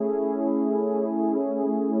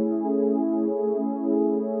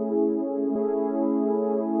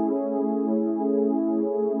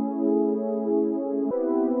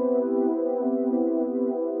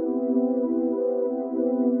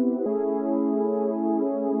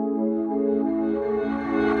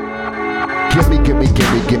Give me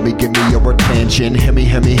your attention. Hit me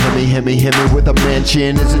with a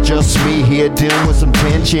mention. Is it just me here dealing with some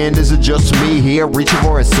tension? Is it just me here reaching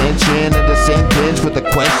for ascension? And a sentence with a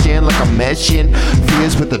question like I'm meshing.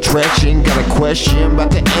 Fears with attraction, got a question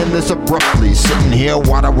about to end this abruptly. Sitting here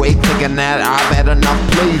wide awake thinking that I've had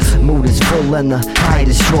enough, please. Mood is full and the tide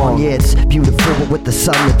is strong. Yeah, it's beautiful, but with the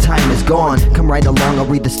sun the time is gone. Come right along, I'll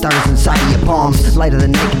read the stars inside of your palms. Light of the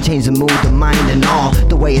night can change the mood, the mind and all.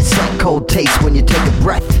 The way it's set, cold taste when you take a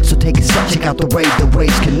breath. So take a step, check out the way the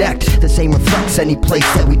waves connect. The same reflects any place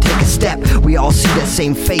that we take a step. We all see that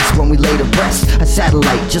same face when we lay to rest. A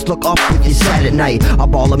satellite, just look up if you're sad at night. A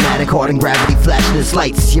ball-o-matic, hard in gravity flashing its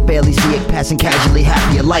lights. You barely see it passing casually, half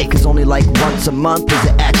of your life. Cause only like once a month is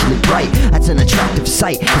it actually bright. That's an attractive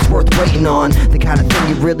sight, it's worth waiting on. The kind of thing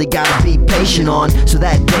you really gotta be patient on. So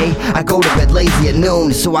that day, I go to bed lazy at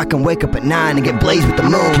noon, so I can wake up at 9 and get blazed with the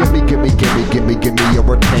moon. Give me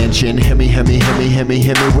your attention. Hit me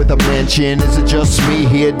with a mention. Is it just me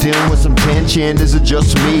here dealing with some tension? Is it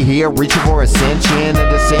just me here reaching for ascension? And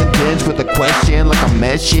a sentence with a question like I'm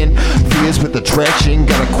meshing. Fears with attraction,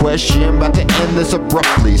 got a question about to end this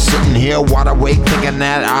abruptly. Sitting here wide awake thinking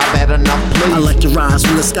that I've had enough, please. I like your eyes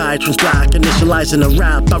when the sky turns black. Initializing a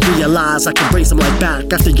rap, I realize I can bring some light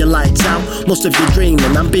back after your lights out. Most of you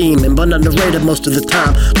dreaming, I'm beaming, but underrated most of the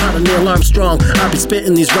time. Not a Neil Armstrong, I be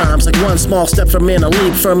spitting these rhymes like one small step for man, a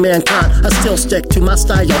leap for mankind. I still stick to my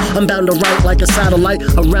style, I'm bound to write like a satellite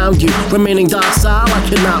around you. Remaining docile, I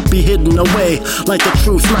cannot be hidden away. Like the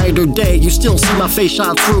truth, night or day, you still see my face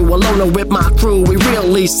shine through. Alone or with my crew, we real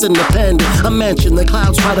least independent. I mentioned the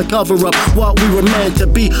clouds try to cover up what we were meant to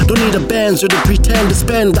be. Don't need a Benz or to pretend to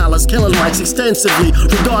spend dollars, killing likes extensively.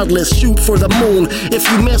 Regardless, shoot for the moon. If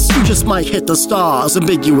you miss, you just might hit the stars.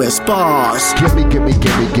 Ambiguous bars. Give me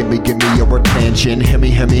your attention. Hit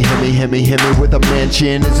me with a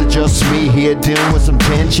mention. Is it just me here dealing with some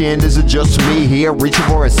tension? Is it just me here reaching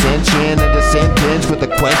for ascension? And a sentence with a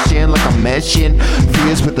question like I'm meshing.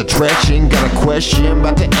 Fears with attraction, got a question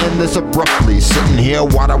about to end this abruptly. Sitting here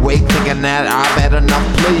wide awake thinking that I've had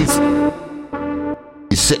enough, please.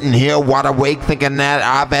 Sitting here wide awake thinking that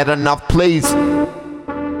I've had enough, please.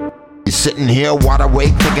 Sitting here wide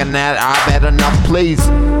awake thinking that I've had enough, please.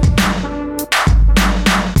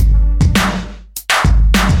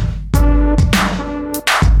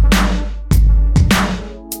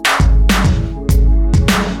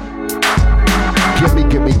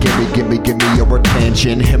 Give me your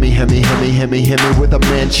attention. Hit me with a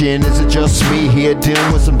mention. Is it just me here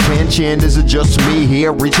dealing with some tension? Is it just me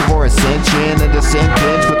here reaching for ascension? And a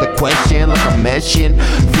sentence with a question like I'm meshing.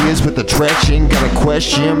 Fears with attraction, got a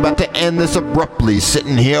question about to end this abruptly.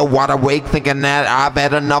 Sitting here wide awake thinking that I've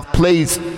had enough, please.